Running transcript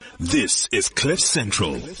This is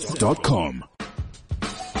CliffCentral.com.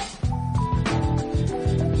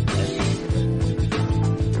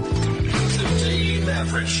 The Daily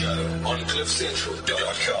Maverick Show on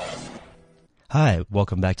CliffCentral.com. Hi,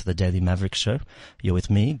 welcome back to the Daily Maverick Show. You're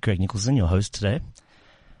with me, Greg Nicholson, your host today.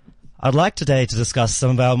 I'd like today to discuss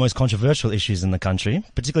some of our most controversial issues in the country,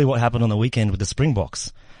 particularly what happened on the weekend with the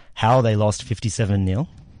Springboks, how they lost 57-0.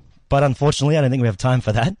 But unfortunately, I don't think we have time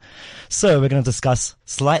for that. So we're going to discuss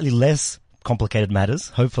slightly less complicated matters,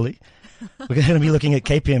 hopefully. We're going to be looking at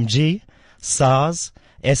KPMG, SARS,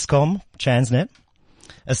 Eskom, Transnet.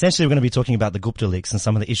 Essentially, we're going to be talking about the Gupta leaks and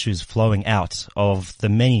some of the issues flowing out of the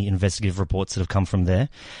many investigative reports that have come from there.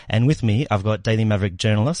 And with me, I've got Daily Maverick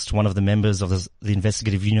journalist, one of the members of the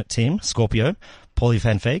investigative unit team, Scorpio, Paulie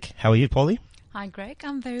Van Fake. How are you, Paulie? Hi, Greg.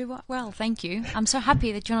 I'm very well, thank you. I'm so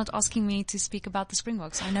happy that you're not asking me to speak about the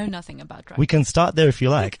Springboks. I know nothing about rugby. We can start there if you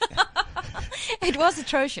like. It was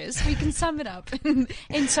atrocious. We can sum it up in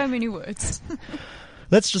so many words.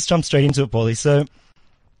 Let's just jump straight into it, Paulie. So,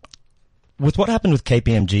 with what happened with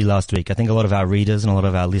KPMG last week, I think a lot of our readers and a lot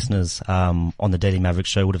of our listeners on the Daily Maverick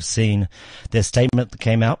Show would have seen their statement that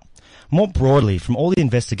came out. More broadly, from all the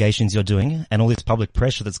investigations you're doing and all this public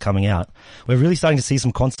pressure that's coming out, we're really starting to see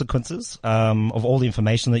some consequences of all the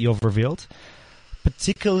information that you've revealed,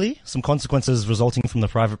 particularly some consequences resulting from the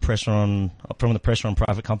pressure on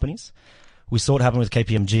private companies. We saw what happened with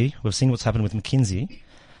KPMG. We've seen what's happened with McKinsey.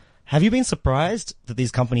 Have you been surprised that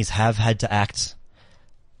these companies have had to act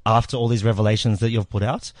after all these revelations that you've put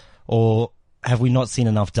out? Or have we not seen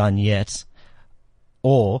enough done yet?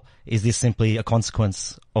 Or is this simply a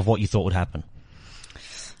consequence of what you thought would happen?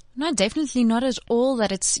 No, definitely not at all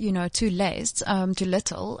that it's, too late, too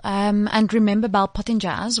little. And remember Bal Pottinger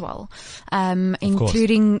as well,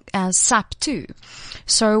 including SAP too.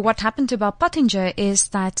 So what happened to Bal Pottinger is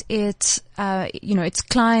that its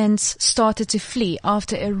clients started to flee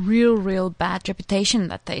after a real bad reputation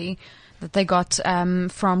that they got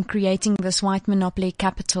from creating this white monopoly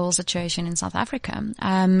capital situation in South Africa,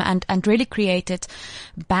 and really created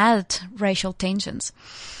bad racial tensions.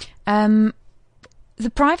 The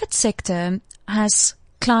private sector has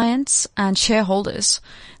clients and shareholders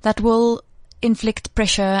that will inflict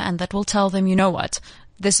pressure and that will tell them, you know what,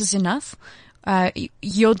 this is enough.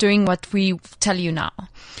 You're doing what we tell you now.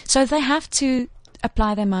 So they have to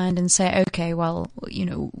apply their mind and say, okay, well,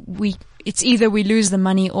 it's either we lose the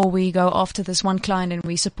money or we go after this one client and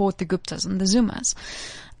we support the Guptas and the Zumas.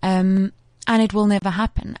 And it will never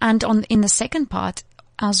happen. And in the second part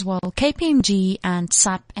as well, KPMG and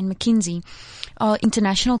SAP and McKinsey are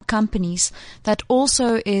international companies that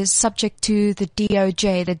also is subject to the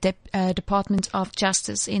DOJ, the Department of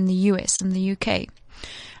Justice in the US and the UK.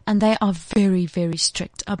 And they are very, very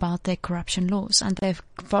strict about their corruption laws and their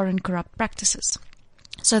foreign corrupt practices.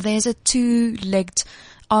 So there's a two-legged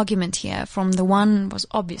argument here. From the one was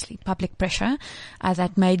obviously public pressure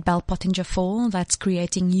that made Bal Pottinger fall. That's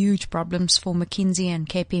creating huge problems for McKinsey and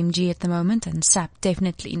KPMG at the moment, and SAP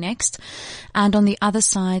definitely next. And on the other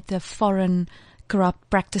side, the Foreign Corrupt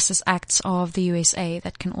Practices Acts of the USA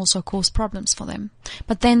that can also cause problems for them.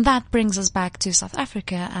 But then that brings us back to South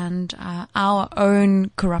Africa and our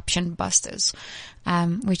own corruption busters,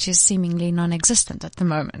 which is seemingly non-existent at the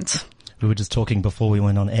moment. We were just talking before we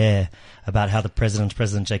went on air about how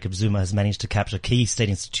President Jacob Zuma has managed to capture key state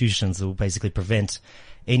institutions that will basically prevent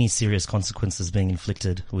any serious consequences being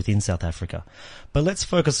inflicted within South Africa. But let's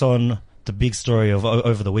focus on the big story of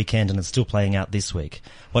over the weekend, and it's still playing out this week.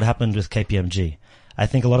 What happened with KPMG? I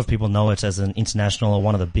think a lot of people know it as an international, or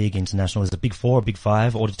one of the big international, is a big four, big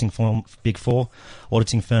five big four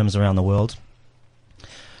auditing firms around the world.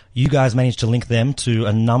 You guys managed to link them to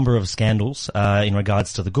a number of scandals in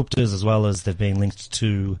regards to the Guptas, as well as they've been linked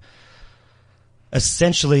to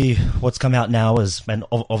essentially what's come out now has been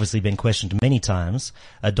obviously been questioned many times,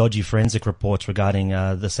 a dodgy forensic report regarding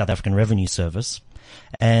the South African Revenue Service.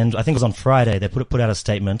 And I think it was on Friday they put out a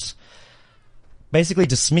statement basically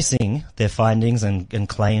dismissing their findings and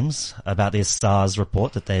claims about this SARS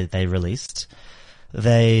report that they released.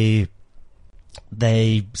 They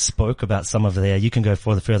spoke about some of their, you can go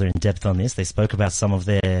further in depth on this, they spoke about some of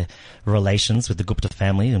their relations with the Gupta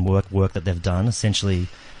family and work that they've done. Essentially,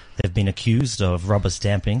 they've been accused of rubber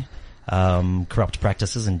stamping, corrupt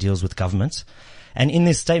practices and deals with government. And in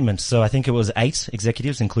this statement, so I think it was 8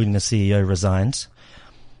 executives, including the CEO, resigned.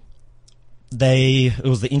 It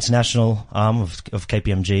was the international arm of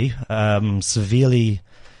KPMG, severely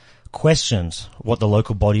questioned what the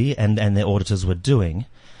local body and their auditors were doing.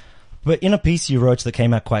 But in a piece you wrote that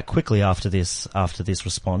came out quite quickly after this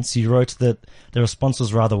response, you wrote that the response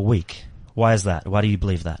was rather weak. Why is that? Why do you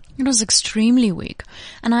believe that? It was extremely weak.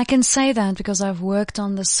 And I can say that because I've worked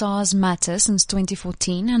on the SARS matter since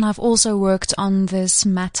 2014, and I've also worked on this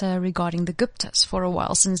matter regarding the Guptas for a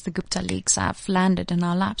while, since the Gupta leaks have landed in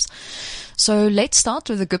our laps. So let's start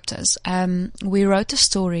with the Guptas. We wrote a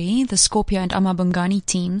story, the Scorpio and Amabungani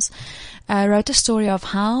teams wrote a story of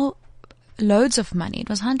how loads of money, it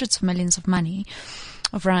was hundreds of millions of money,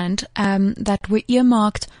 of rand, that were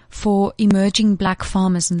earmarked for emerging black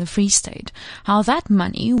farmers in the Free State. How that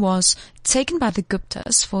money was taken by the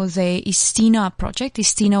Guptas for their Istina project.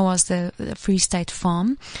 Istina was the Free State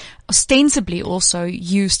farm, ostensibly also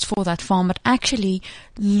used for that farm, but actually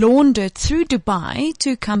laundered through Dubai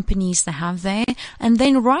to companies they have there, and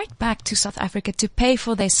then right back to South Africa to pay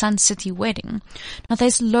for their Sun City wedding. Now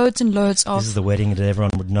there's loads and loads of... This is the wedding that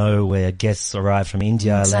everyone would know, where guests arrived from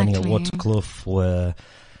India, landing at Waterkloof, were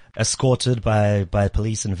escorted by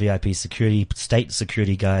police and VIP security, state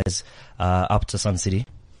security guys, up to Sun City.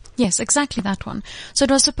 Yes, exactly that one. So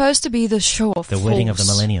it was supposed to be the show of the wedding of the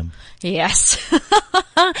millennium. Yes.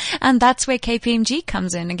 And that's where KPMG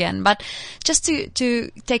comes in again. But just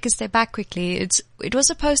to take a step back quickly, it was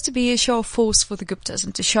supposed to be a show of force for the Guptas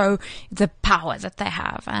and to show the power that they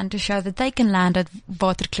have and to show that they can land at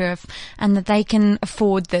Waterkloof and that they can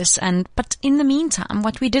afford this. But in the meantime,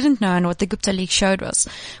 what we didn't know and what the Gupta leak showed us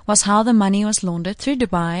was how the money was laundered through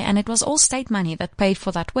Dubai, and it was all state money that paid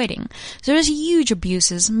for that wedding. So there's huge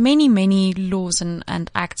abuses, many laws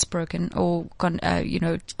and acts broken or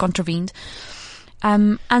contravened.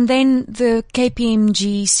 And then the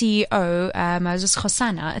KPMG CEO, Moses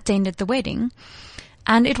Khosana, attended the wedding,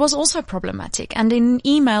 and it was also problematic. And in an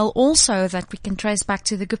email also that we can trace back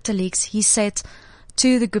to the Gupta leaks, he said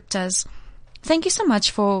to the Guptas, "Thank you so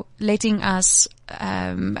much for letting us,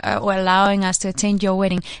 or allowing us to attend your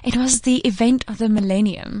wedding. It was the event of the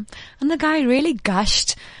millennium." And the guy really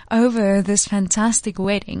gushed over this fantastic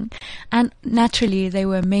wedding. And naturally, there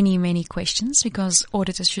were many questions, because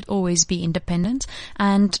auditors should always be independent.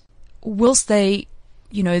 And whilst they,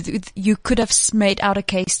 you could have made out a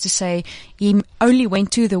case to say he only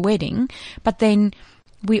went to the wedding, but then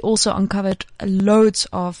we also uncovered loads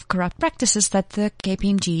of corrupt practices that the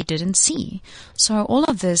KPMG didn't see. So all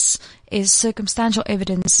of this is circumstantial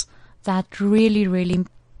evidence that really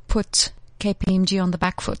put KPMG on the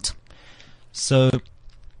back foot. So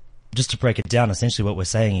just to break it down, essentially what we're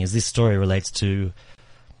saying is this story relates to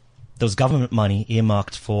there was government money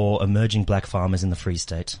earmarked for emerging black farmers in the Free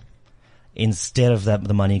State. Instead of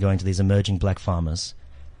the money going to these emerging black farmers,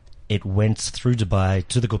 it went through Dubai,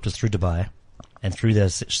 to the Guptas through Dubai, and through their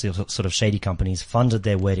sort of shady companies, funded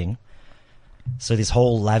their wedding. So this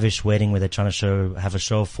whole lavish wedding where they're trying to have a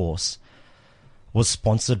show of force was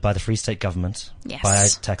sponsored by the Free State government, yes, by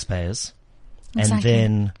taxpayers. Exactly. And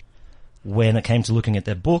then when it came to looking at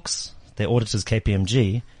their books, their auditors,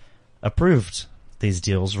 KPMG, approved these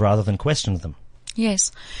deals rather than questioned them.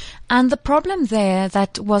 Yes. And the problem there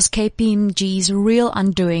that was KPMG's real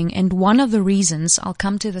undoing, and one of the reasons, I'll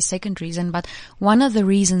come to the second reason, but one of the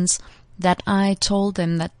reasons that I told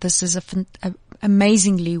them that this is a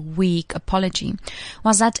amazingly weak apology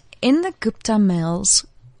was that in the Gupta mails,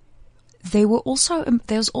 there was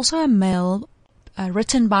also a mail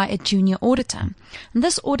written by a junior auditor. And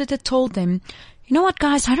this auditor told them, "You know what,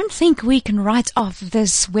 guys, I don't think we can write off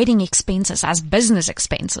this wedding expenses as business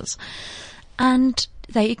expenses." And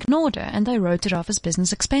they ignored her and they wrote it off as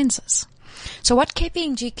business expenses. So what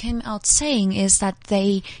KPMG came out saying is that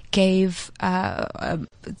they gave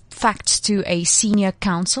facts to a senior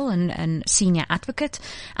counsel and senior advocate,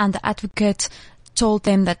 and the advocate told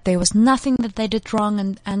them that there was nothing that they did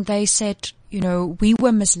wrong, and they said, we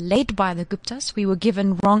were misled by the Guptas, we were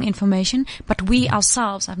given wrong information, but we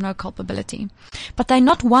ourselves have no culpability. But they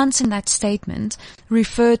not once in that statement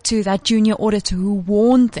referred to that junior auditor who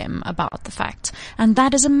warned them about the fact. And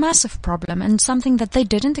that is a massive problem and something that they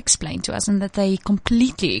didn't explain to us and that they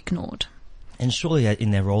completely ignored. And surely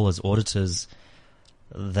in their role as auditors,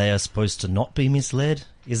 they are supposed to not be misled?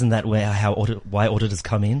 Isn't that why auditors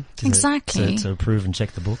come in? Exactly. To approve and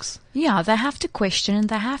check the books? Yeah, they have to question and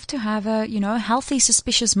they have to have a healthy,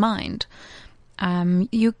 suspicious mind.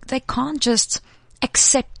 They can't just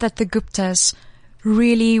accept that the Guptas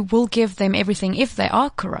really will give them everything if they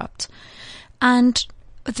are corrupt. And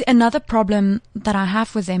another problem that I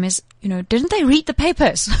have with them is, didn't they read the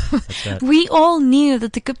papers? That's right. We all knew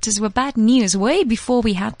that the Guptas were bad news way before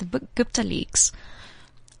we had the Gupta leaks.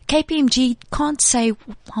 KPMG can't say,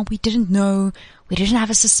 well, we didn't know, we didn't have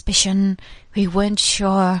a suspicion, we weren't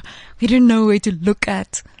sure, we didn't know where to look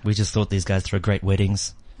at. We just thought these guys throw great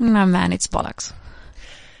weddings. No, man, it's bollocks.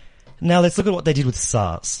 Now let's look at what they did with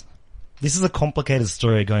SARS. this is a complicated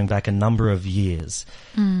story going back a number of years.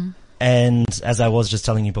 And as I was just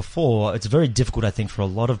telling you before, it's very difficult, I think, for a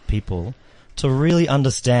lot of people to really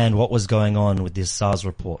understand what was going on with this SARS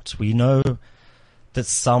report. We know that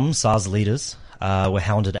some SARS leaders were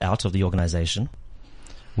hounded out of the organization.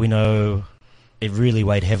 We know it really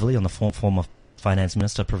weighed heavily on the former Finance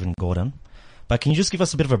Minister, Pravin Gordhan. But can you just give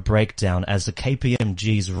us a bit of a breakdown as to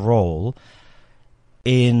KPMG's role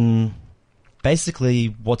in basically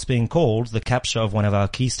what's being called the capture of one of our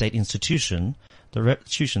key state institutions,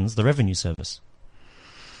 the Revenue Service?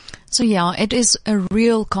 So yeah, it is a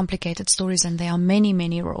real complicated story, and there are many,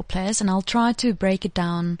 many role players, and I'll try to break it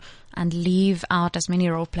down and leave out as many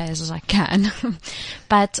role players as I can.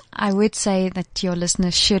 But I would say that your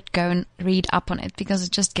listeners should go and read up on it, because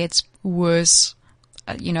it just gets worse,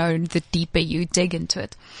 the deeper you dig into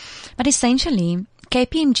it. But essentially,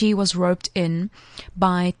 KPMG was roped in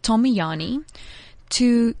by Tommy Yanni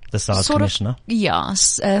to the SARS commissioner.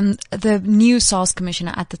 Yes, the new SARS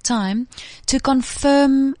commissioner at the time, to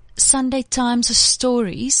confirm Sunday Times'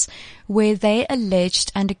 stories where they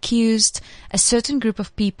alleged and accused a certain group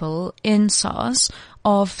of people in SARS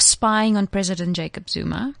of spying on President Jacob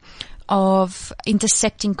Zuma, of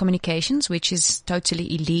intercepting communications, which is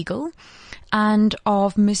totally illegal, and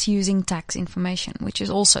of misusing tax information, which is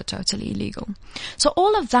also totally illegal. So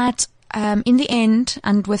all of that, in the end,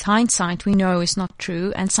 and with hindsight, we know is not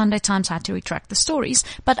true, and Sunday Times had to retract the stories.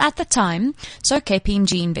 But at the time, so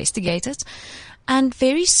KPMG investigated, and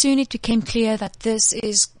very soon it became clear that this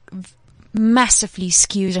is massively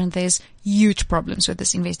skewed and there's huge problems with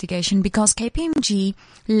this investigation, because KPMG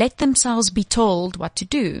let themselves be told what to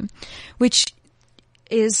do, which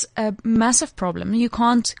is a massive problem. You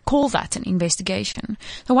can't call that an investigation.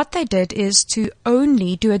 So what they did is to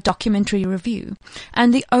only do a documentary review,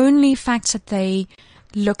 and the only facts that they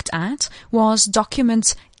looked at was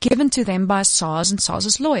documents given to them by SARS and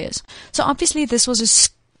SARS's lawyers. So obviously this was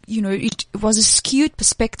it was a skewed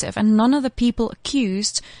perspective, and none of the people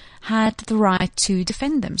accused had the right to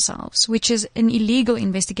defend themselves, which is an illegal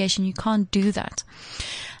investigation. You can't do that.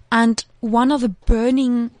 And one of the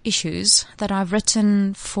burning issues that I've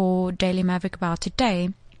written for Daily Maverick about today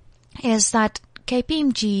is that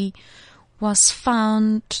KPMG was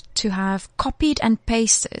found to have copied and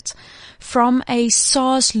pasted from a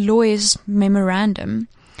SARS lawyer's memorandum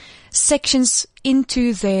sections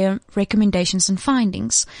into their recommendations and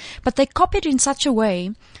findings. But they copied it in such a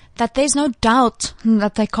way that there's no doubt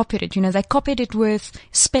that they copied it. They copied it with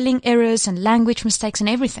spelling errors and language mistakes and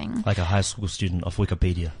everything. Like a high school student of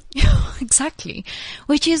Wikipedia. Exactly.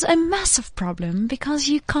 Which is a massive problem, because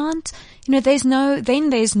you can't, there's no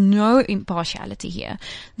impartiality here.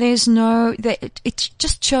 It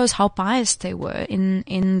just shows how biased they were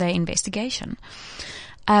in their investigation.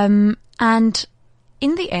 And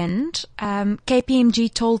in the end,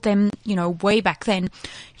 KPMG told them, way back then,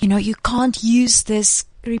 you can't use this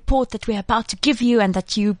report that we're about to give you and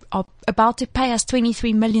that you are about to pay us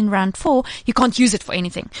 23 million rand for. You can't use it for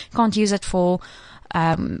anything. You can't use it for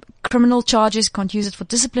criminal charges, can't use it for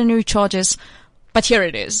disciplinary charges, but here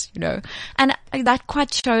it is, And that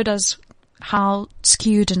quite showed us how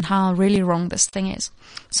skewed and how really wrong this thing is.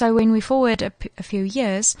 So when we forward a few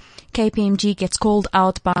years, KPMG gets called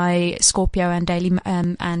out by Scorpio and Daily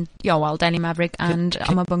Maverick and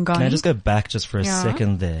Amabongani. Can I just go back just for a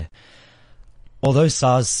second there? Although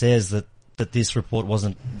SARS says that this report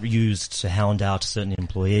wasn't used to hound out certain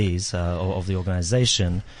employees of the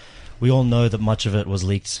organization, we all know that much of it was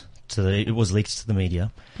leaked to the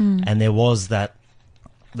media, and there was that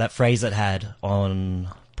phrase that had on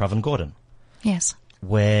Pravin Gordhan. Yes.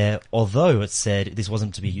 Where, although it said this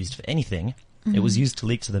wasn't to be used for anything, it was used to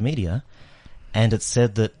leak to the media, and it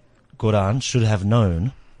said that Gordhan should have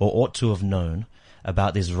known, or ought to have known,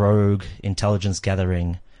 about this rogue intelligence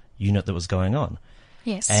gathering unit that was going on.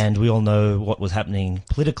 Yes. And we all know what was happening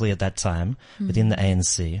politically at that time within the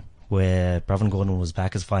ANC, where Pravin Gordhan was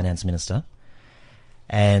back as finance minister,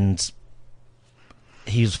 and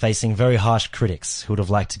he was facing very harsh critics who would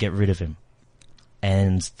have liked to get rid of him.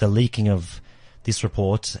 And the leaking of this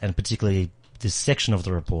report, and particularly this section of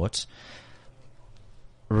the report,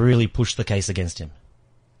 really pushed the case against him.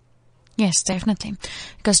 Yes, definitely.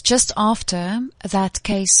 Because just after that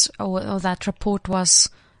case or that report was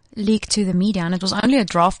leaked to the media, and it was only a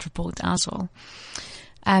draft report as well,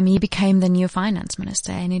 he became the new finance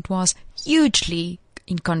minister, and it was hugely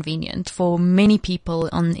inconvenient for many people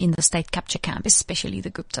in the state capture camp, especially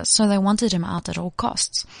the Guptas. So they wanted him out at all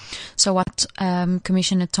costs. So what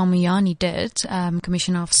Commissioner Tom Muyani did,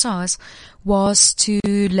 Commissioner of SARS, was to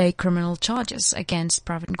lay criminal charges against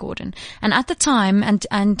Pravin Gordhan. And at the time,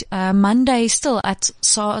 and Monday still at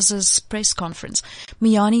SARS's press conference,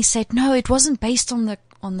 Muyani said, no, it wasn't based on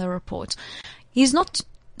the report. He's not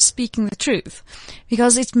speaking the truth,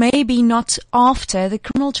 because it may be not after the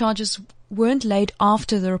criminal charges weren't laid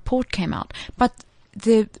after the report came out, but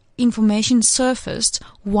the information surfaced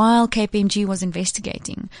while KPMG was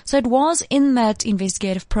investigating. So it was in that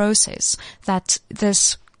investigative process that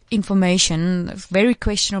this information, very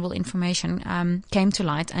questionable information, came to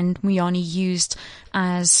light, and Muyani used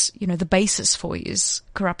as, the basis for his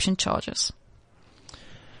corruption charges.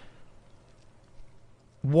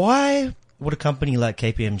 Why would a company like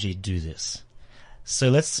KPMG do this?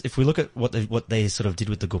 So if we look at what they sort of did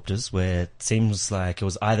with the Guptas, where it seems like it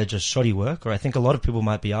was either just shoddy work, or I think a lot of people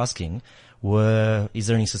might be asking, is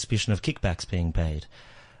there any suspicion of kickbacks being paid?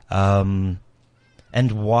 And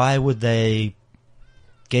why would they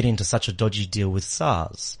get into such a dodgy deal with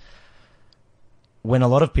SARS? When a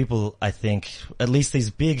lot of people, I think, at least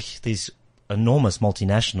these enormous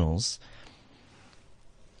multinationals,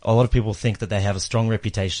 a lot of people think that they have a strong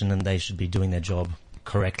reputation and they should be doing their job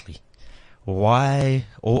correctly. Why,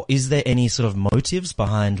 or is there any sort of motives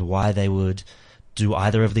behind why they would do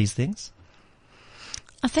either of these things?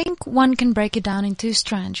 I think one can break it down in two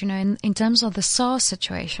strands. In terms of the SARS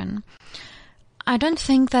situation, I don't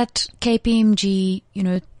think that KPMG,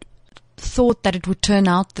 thought that it would turn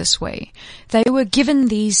out this way. They were given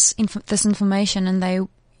this information, and they,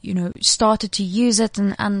 started to use it,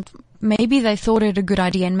 and maybe they thought it a good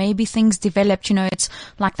idea, and maybe things developed. It's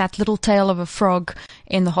like that little tail of a frog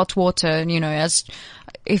in the hot water. As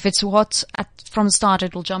if it's hot from the start,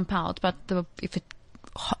 it will jump out, but if it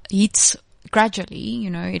heats gradually,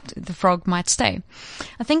 the frog might stay.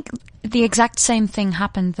 I think the exact same thing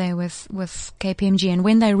happened there with KPMG, and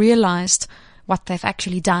when they realized what they've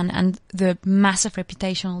actually done and the massive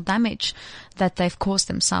reputational damage that they've caused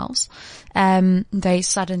themselves, they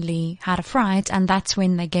suddenly had a fright, and that's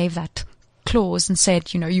when they gave that clause and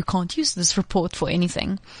said, you can't use this report for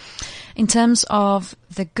anything. In terms of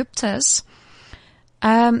the Guptas,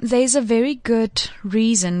 there's a very good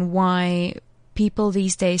reason why people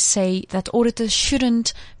these days say that auditors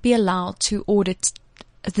shouldn't be allowed to audit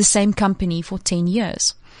the same company for 10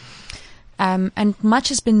 years. And much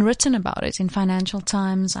has been written about it in Financial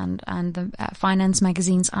Times and the finance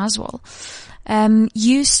magazines as well.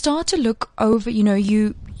 You start to look over,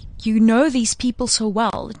 you know these people so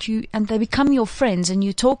well and they become your friends, and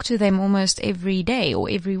you talk to them almost every day or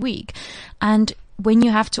every week. And when you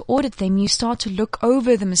have to audit them, you start to look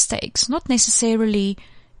over the mistakes, not necessarily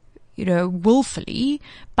willfully,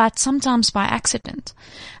 but sometimes by accident.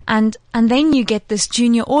 And then you get this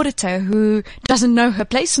junior auditor who doesn't know her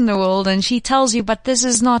place in the world, and she tells you, but this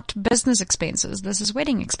is not business expenses, this is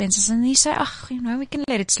wedding expenses. And you say, we can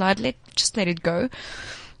let it slide, just let it go.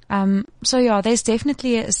 So yeah, there's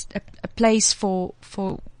definitely a place for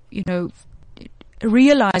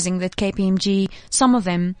realizing that KPMG, some of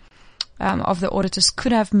them, of the auditors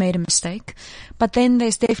could have made a mistake. But then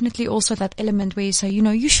there's definitely also that element where you say,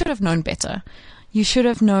 you should have known better. You should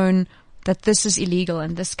have known that this is illegal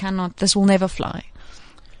and this will never fly.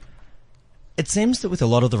 It seems that with a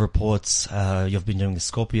lot of the reports, you've been doing the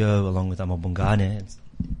Scorpio along with Amabungane,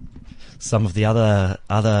 some of the other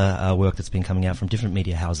work that's been coming out from different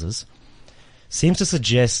media houses, seems to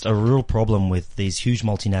suggest a real problem with these huge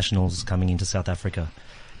multinationals coming into South Africa.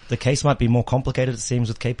 The case might be more complicated, it seems,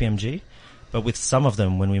 with KPMG, but with some of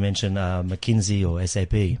them, when we mention McKinsey or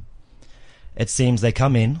SAP, it seems they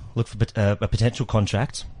come in, look for a potential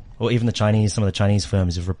contract, or even some of the Chinese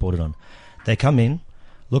firms you've reported on. They come in,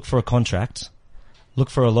 look for a contract, look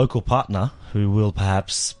for a local partner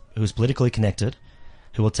who's politically connected,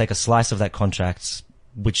 who will take a slice of that contract,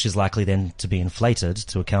 which is likely then to be inflated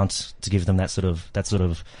to give them that sort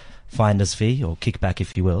of finder's fee or kickback,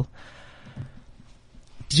 if you will.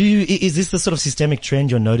 Is this the sort of systemic trend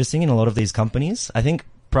you're noticing in a lot of these companies? I think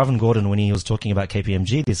Pravin Gordhan, when he was talking about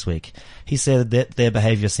KPMG this week, he said that their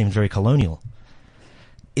behavior seemed very colonial.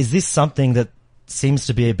 Is this something that seems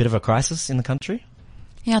to be a bit of a crisis in the country?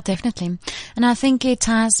 Yeah, definitely. And I think it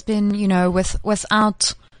has been,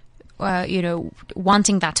 without,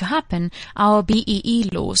 wanting that to happen, our BEE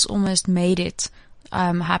laws almost made it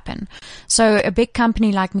happen. So a big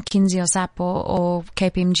company like McKinsey or SAP or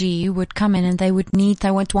KPMG would come in and they would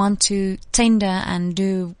want to tender and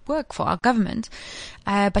do work for our government.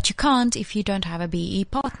 But you can't if you don't have a BEE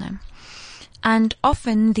partner. And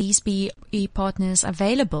often these BE partners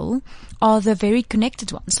available are the very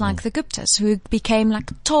connected ones, like the Guptas, who became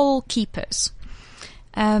like toll keepers.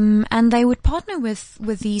 And they would partner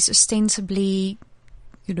with these ostensibly,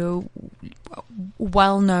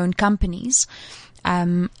 well-known companies.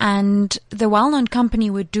 And the well-known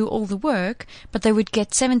company would do all the work, but they would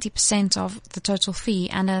get 70% of the total fee,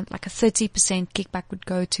 and a 30% kickback would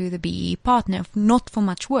go to the BE partner, not for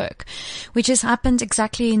much work, which has happened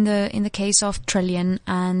exactly in the case of Trillian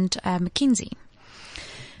and McKinsey.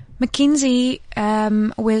 McKinsey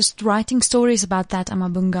was writing stories about that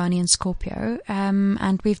Amabungani and Scorpio,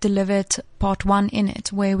 and we've delivered part 1 in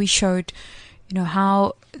it, where we showed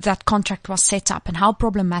how that contract was set up and how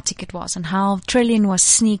problematic it was and how Trillian was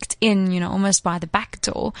sneaked in, almost by the back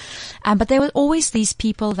door. But there were always these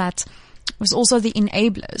people that was also the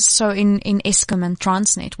enablers. So in Eskom and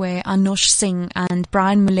Transnet, where Anush Singh and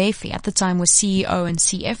Brian Mulefi at the time was CEO and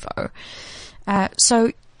CFO.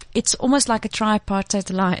 So it's almost like a tripartite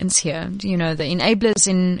alliance here. The enablers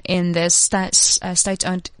in the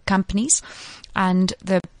state-owned companies and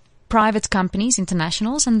the private companies,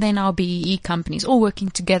 internationals, and then our BEE companies, all working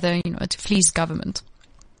together, to fleece government.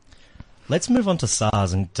 Let's move on to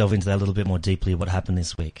SARS and delve into that a little bit more deeply, what happened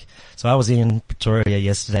this week. So I was in Pretoria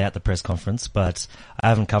yesterday at the press conference, but I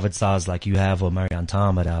haven't covered SARS like you have or Marianne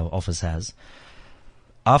Tam at our office has.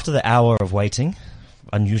 After the hour of waiting,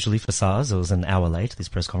 unusually for SARS, it was an hour late, this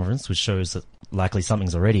press conference, which shows that likely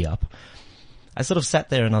something's already up. I sort of sat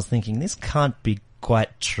there and I was thinking, this can't be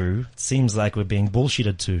quite true. It seems like we're being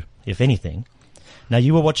bullshitted to, if anything. Now,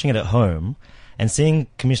 you were watching it at home and seeing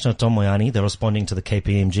Commissioner Tom Moyani, they're responding to the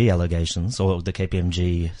KPMG allegations, or the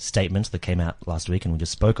KPMG statement that came out last week and we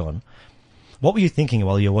just spoke on. What were you thinking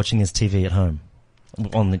while you were watching this TV at home,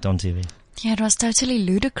 on TV? Yeah, it was totally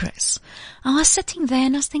ludicrous. I was sitting there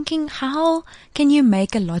and I was thinking, how can you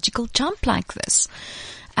make a logical jump like this?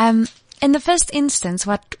 In the first instance,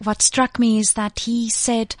 what struck me is that he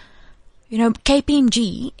said,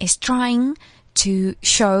 KPMG is trying to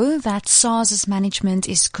show that SARS's management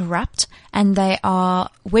is corrupt and they are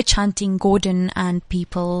witch hunting Gordon and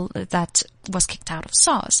people that was kicked out of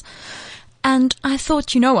SARS. And I thought,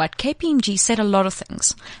 KPMG said a lot of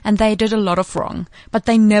things and they did a lot of wrong, but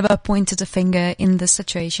they never pointed a finger in this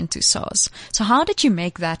situation to SARS. So how did you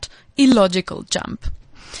make that illogical jump?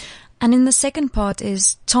 And in the second part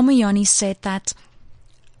is Tomoyani said that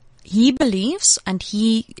he believes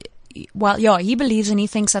he believes and he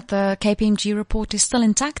thinks that the KPMG report is still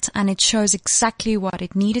intact and it shows exactly what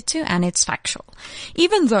it needed to and it's factual.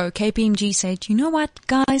 Even though KPMG said, you know what,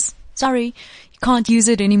 guys, sorry, you can't use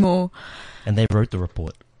it anymore. And they wrote the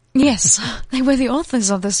report. Yes, they were the authors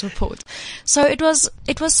of this report. So it was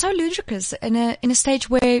so ludicrous in a stage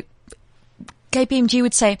where KPMG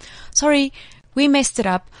would say, sorry, we messed it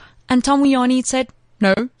up. And Tom Moyani said,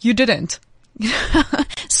 no, you didn't.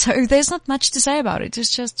 So there's not much to say about it.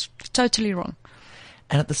 It's just totally wrong.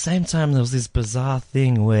 And at the same time, there was this bizarre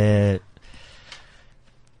thing where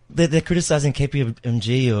they're criticizing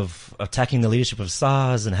KPMG of attacking the leadership of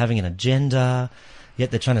SARS and having an agenda,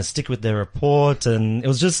 yet they're trying to stick with their report. And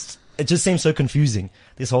it just seemed so confusing,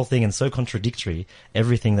 this whole thing, and so contradictory,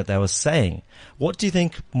 everything that they were saying. What do you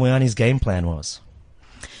think Moyani's game plan was?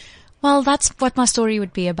 Well, that's what my story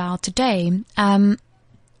would be about today.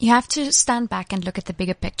 You have to stand back and look at the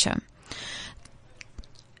bigger picture.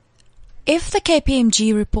 If the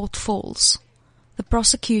KPMG report falls, the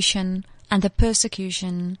prosecution and the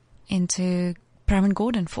persecution into Pravin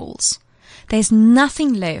Gordhan falls. There's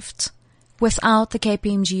nothing left without the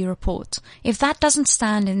KPMG report. If that doesn't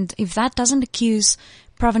stand and if that doesn't accuse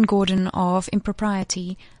Pravin Gordhan of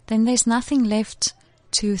impropriety, then there's nothing left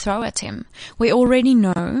to throw at him. We already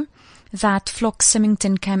know that Flock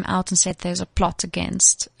Symington came out and said there's a plot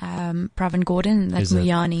against Pravin Gordhan, that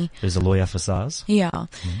Moyani. There's a lawyer for SARS? Yeah.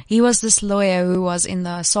 Mm-hmm. He was this lawyer who was in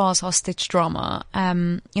the SARS hostage drama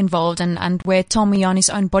involved, and where Tom Moyani's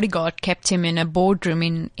own bodyguard kept him in a boardroom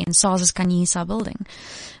in SARS's Kanyisa building.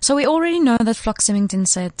 So we already know that Flock Symington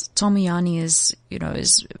said Tom Moyani is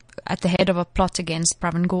at the head of a plot against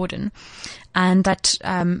Pravin Gordhan. And that,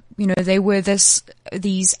 there were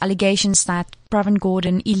these allegations that Pravin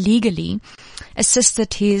Gordhan illegally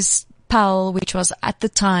assisted his pal, which was at the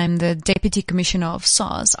time the Deputy Commissioner of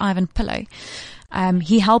SARS, Ivan Pillay.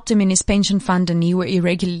 He helped him in his pension fund and he were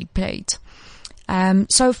irregularly paid.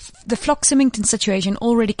 So the Flock Symington situation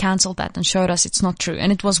already cancelled that and showed us it's not true.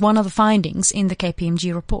 And it was one of the findings in the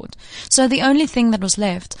KPMG report. So the only thing that was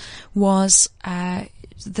left was the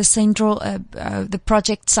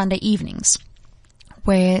project Sunday evenings,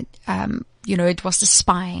 where it was the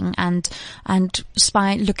spying and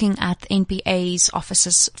looking at NPA's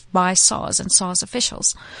offices by SARS and SARS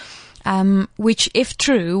officials, which, if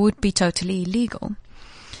true, would be totally illegal.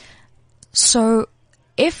 So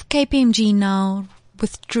if KPMG now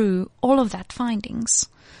withdrew all of that findings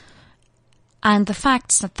and the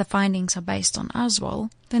facts that the findings are based on as well,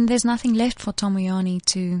 then there's nothing left for Tomoyani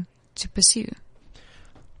to pursue.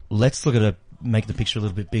 Let's make the picture a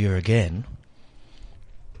little bit bigger again.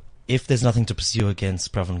 If there's nothing to pursue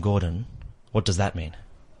against Pravin Gordhan, what does that mean?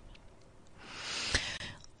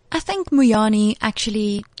 I think Moyani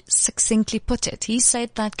actually succinctly put it. He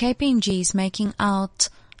said that KPMG is making out,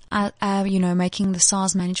 making the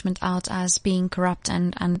SARS management out as being corrupt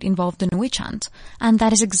and involved in a witch hunt. And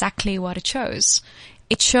that is exactly what it shows.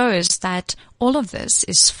 It shows that all of this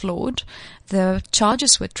is flawed. The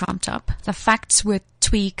charges were trumped up. The facts were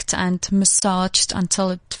tweaked and massaged until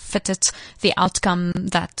it fitted the outcome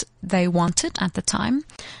that they wanted at the time.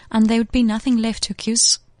 And there would be nothing left to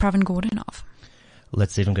accuse Pravin Gordhan of.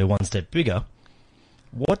 Let's even go one step bigger.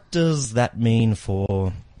 What does that mean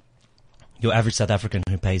for your average South African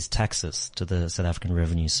who pays taxes to the South African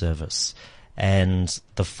Revenue Service and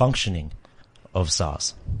the functioning of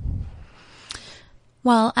SARS?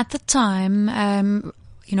 Well, at the time,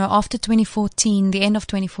 after 2014, the end of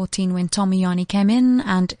 2014, when Tomoyani came in,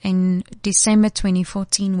 and in December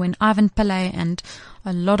 2014, when Ivan Pillay and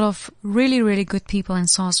a lot of really, really good people in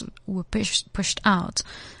SARS were pushed out,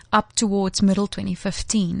 up towards middle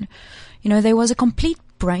 2015, there was a complete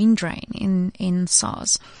brain drain in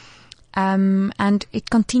SARS. And it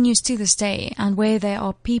continues to this day, and where there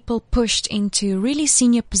are people pushed into really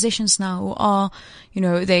senior positions now who are,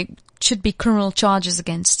 they should be criminal charges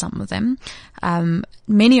against some of them.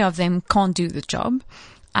 Many of them can't do the job.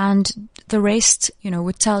 And the rest,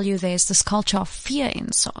 would tell you there's this culture of fear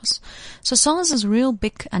in SARS. So SARS has real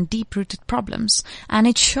big and deep-rooted problems, and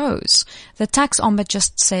it shows. The tax ombudsman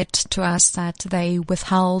just said to us that they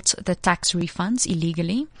withheld the tax refunds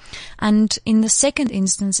illegally. And in the second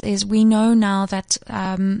instance is we know now that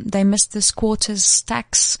they missed this quarter's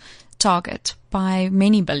tax target by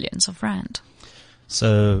many billions of rand.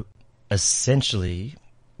 So essentially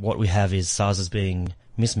what we have is SARS is being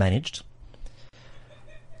mismanaged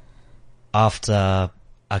after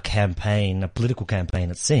a political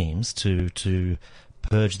campaign, it seems, to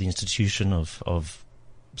purge the institution of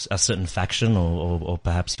a certain faction, or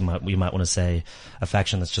perhaps we might want to say a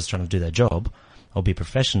faction that's just trying to do their job or be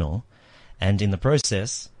professional. And in the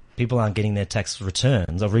process, people aren't getting their tax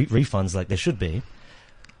returns or refunds like they should be,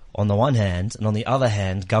 on the one hand, and on the other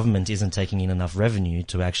hand, government isn't taking in enough revenue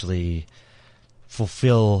to actually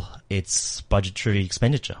fulfill its budgetary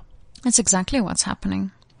expenditure. That's exactly what's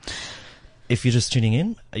happening. If you're just tuning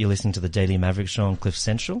in, you're listening to the Daily Maverick Show on Cliff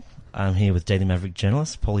Central. I'm here with Daily Maverick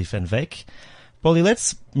journalist Polly van Wyk. Polly,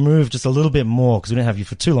 let's move just a little bit more because we don't have you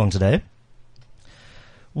for too long today.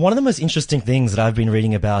 One of the most interesting things that I've been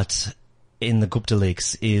reading about in the Gupta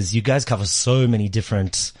leaks is you guys cover so many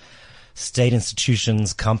different state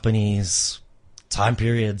institutions, companies, time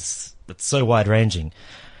periods. It's so wide-ranging.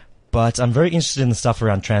 But I'm very interested in the stuff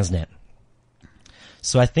around Transnet.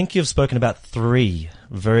 So I think you've spoken about three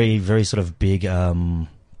very, very sort of big, deals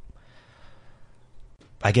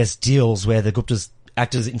where the Guptas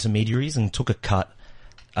acted as intermediaries and took a cut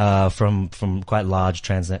from quite large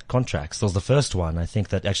Transnet contracts. That was the first one, I think,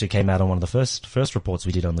 that actually came out on one of the first reports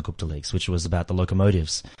we did on the Gupta leaks, which was about the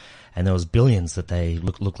locomotives. And there was billions that they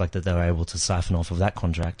looked like that they were able to siphon off of that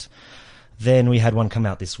contract. Then we had one come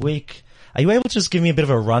out this week. Are you able to just give me a bit of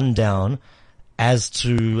a rundown as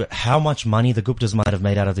to how much money the Guptas might have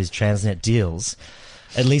made out of these Transnet deals,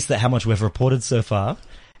 at least how much we've reported so far,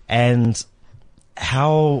 and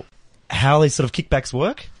how these sort of kickbacks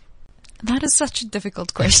work? That is such a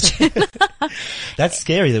difficult question. That's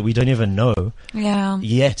scary that we don't even know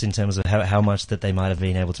yet in terms of how much that they might have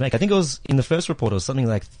been able to make. I think it was in the first report, it was something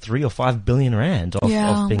like 3 or 5 billion rand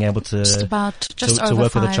of being able to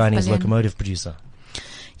work with a Chinese locomotive producer.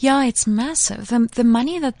 Yeah, it's massive. The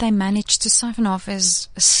money that they managed to siphon off is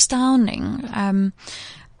astounding.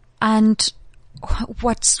 And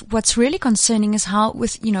what's really concerning is how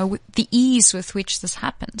with the ease with which this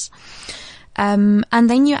happens. And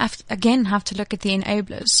then you have to look at the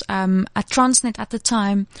enablers. At Transnet at the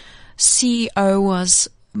time, CEO was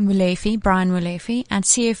Brian Molefe, and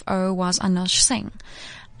CFO was Anush Singh.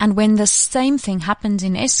 And when the same thing happened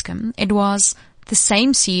in Eskom, it was the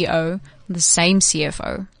same CEO, the same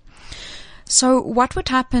CFO. So what would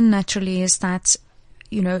happen naturally is that,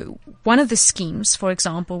 one of the schemes, for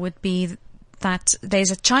example, would be that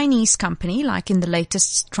there's a Chinese company, like in the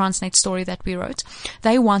latest Transnet story that we wrote.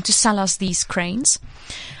 They want to sell us these cranes.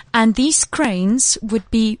 And these cranes would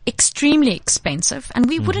be extremely expensive, and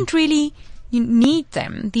we wouldn't really need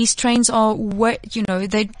them. These trains are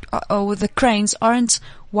the cranes aren't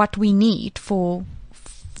what we need for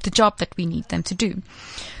the job that we need them to do.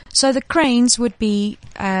 So the cranes would be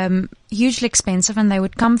hugely expensive, and they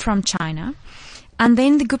would come from China. And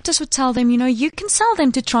then the Guptas would tell them, you can sell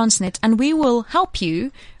them to Transnet, and we will help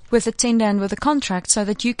you with a tender and with a contract so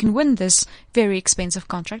that you can win this very expensive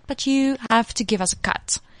contract, but you have to give us a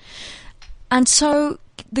cut. And so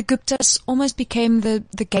the Guptas almost became the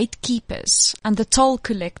gatekeepers and the toll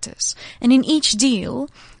collectors. And in each deal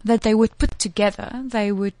that they would put together,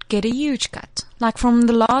 they would get a huge cut. Like from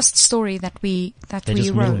the last story that we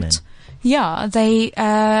wrote. Yeah,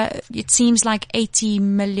 it seems like $80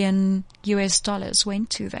 million went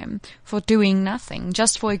to them for doing nothing,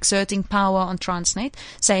 just for exerting power on Transnet,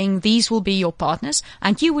 saying these will be your partners,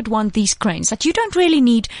 and you would want these cranes that you don't really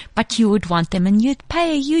need, but you would want them, and you'd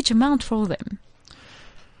pay a huge amount for them.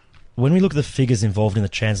 When we look at the figures involved in the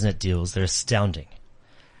Transnet deals, they're astounding.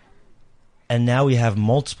 And now we have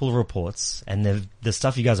multiple reports, and the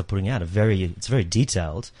stuff you guys are putting out it's very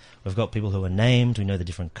detailed. We've got people who are named. We know the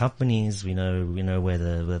different companies. We know where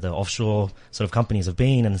the offshore sort of companies have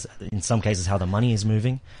been, and in some cases how the money is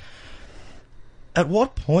moving. At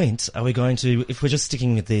what point are we going to, if we're just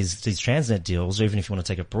sticking with these Transnet deals, or even if you want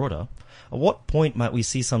to take it broader, at what point might we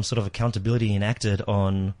see some sort of accountability enacted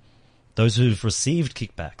on those who've received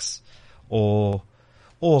kickbacks, or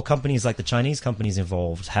companies like the Chinese companies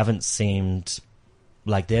involved haven't seemed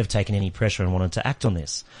like they've taken any pressure and wanted to act on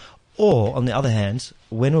this? Or, on the other hand,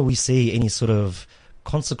 when will we see any sort of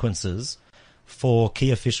consequences for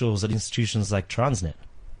key officials at institutions like Transnet?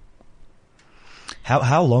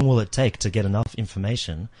 How long will it take to get enough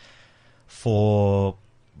information for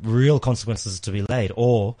real consequences to be laid?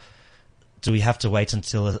 Or do we have to wait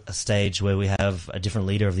until a stage where we have a different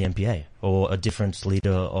leader of the NPA or a different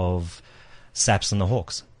leader of SAPS and the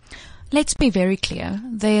Hawks? Let's be very clear.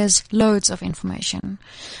 There's loads of information.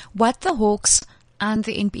 What the Hawks and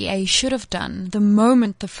the NPA should have done the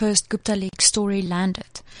moment the first Gupta leak story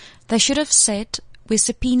landed, they should have said, we're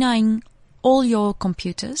subpoenaing all your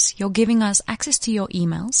computers, you're giving us access to your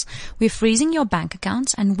emails, we're freezing your bank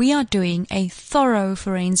accounts, and we are doing a thorough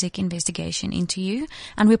forensic investigation into you,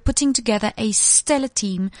 and we're putting together a stellar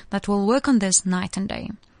team that will work on this night and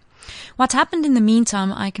day. What happened in the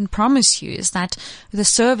meantime, I can promise you, is that the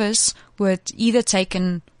servers were either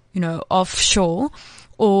taken, offshore,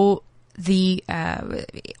 or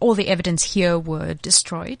all the evidence here were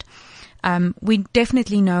destroyed. We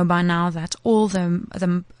definitely know by now that all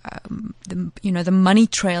the money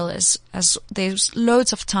trail is, as there's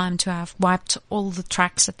loads of time to have wiped all the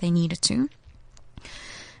tracks that they needed to,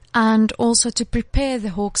 and also to prepare the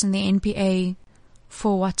Hawks and the NPA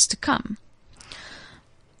for what's to come.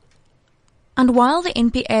 And while the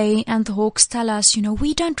NPA and the Hawks tell us,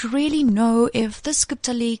 we don't really know if the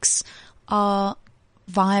Gupta leaks are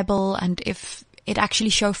viable and if it actually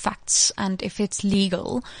show facts and if it's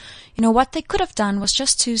legal, what they could have done was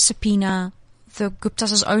just to subpoena the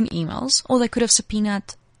Guptas' own emails, or they could have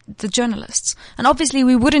subpoenaed the journalists. And obviously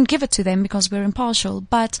we wouldn't give it to them because we're impartial,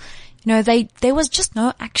 but there was just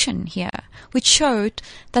no action here, which showed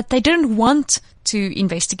that they didn't want to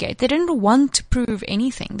investigate. They didn't want to prove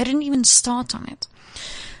anything. They didn't even start on it.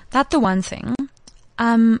 That's the one thing.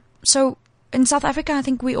 So in South Africa, I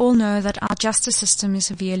think we all know that our justice system is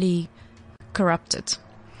severely corrupted.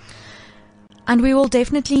 And we will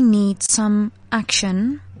definitely need some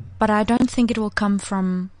action, but I don't think it will come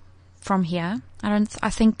from here. I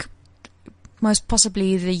think most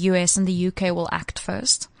possibly the US and the UK will act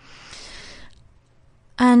first.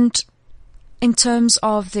 And in terms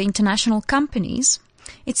of the international companies,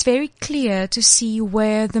 it's very clear to see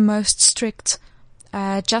where the most strict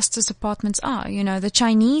justice departments are. The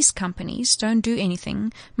Chinese companies don't do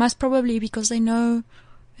anything, most probably because they know,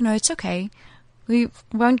 it's okay. We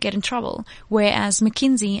won't get in trouble. Whereas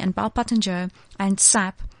McKinsey and Bell Pottinger and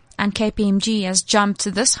SAP and KPMG has jumped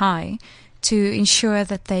this high to ensure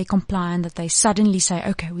that they comply and that they suddenly say,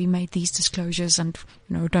 okay, we made these disclosures and,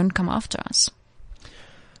 don't come after us.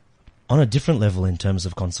 On a different level in terms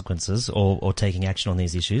of consequences or taking action on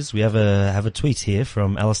these issues, we have a tweet here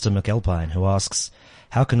from Alistair McAlpine who asks,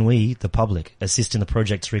 how can we, the public, assist in the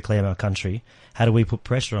project to reclaim our country? How do we put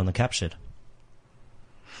pressure on the captured?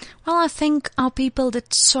 Well, I think our people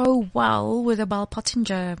did so well with the Bell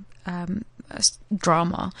Pottinger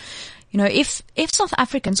drama. If South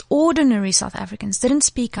Africans, ordinary South Africans, didn't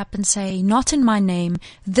speak up and say, not in my name,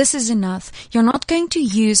 this is enough, you're not going to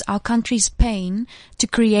use our country's pain to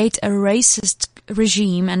create a racist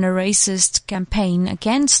regime and a racist campaign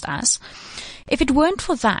against us. if it weren't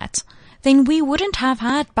for that, then we wouldn't have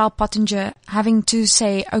had Bell Pottinger having to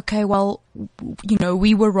say, okay, well,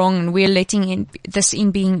 we were wrong and we're letting this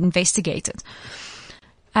in being investigated.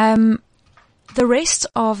 The rest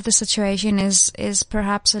of the situation is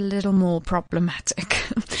perhaps a little more problematic.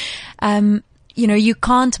 You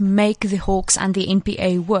can't make the Hawks and the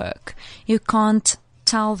NPA work. You can't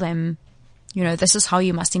tell them, this is how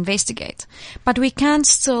you must investigate. But we can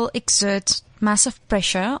still exert massive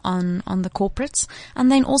pressure on the corporates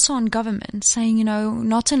and then also on government saying,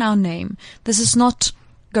 not in our name. This is not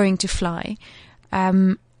going to fly.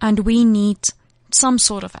 And we need some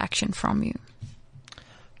sort of action from you.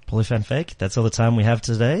 Polly van Fake, that's all the time we have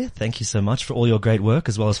today. Thank you so much for all your great work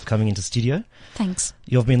as well as for coming into studio. Thanks.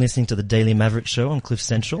 You've been listening to the Daily Maverick Show on Cliff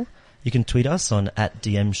Central. You can tweet us on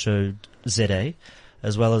 @DMShowZA,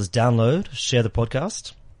 as well as download, share the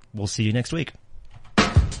podcast. We'll see you next week.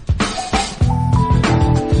 The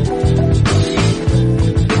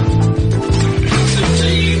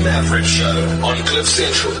Daily Maverick Show on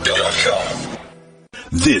CliffCentral.com.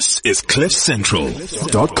 This is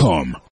CliffCentral.com.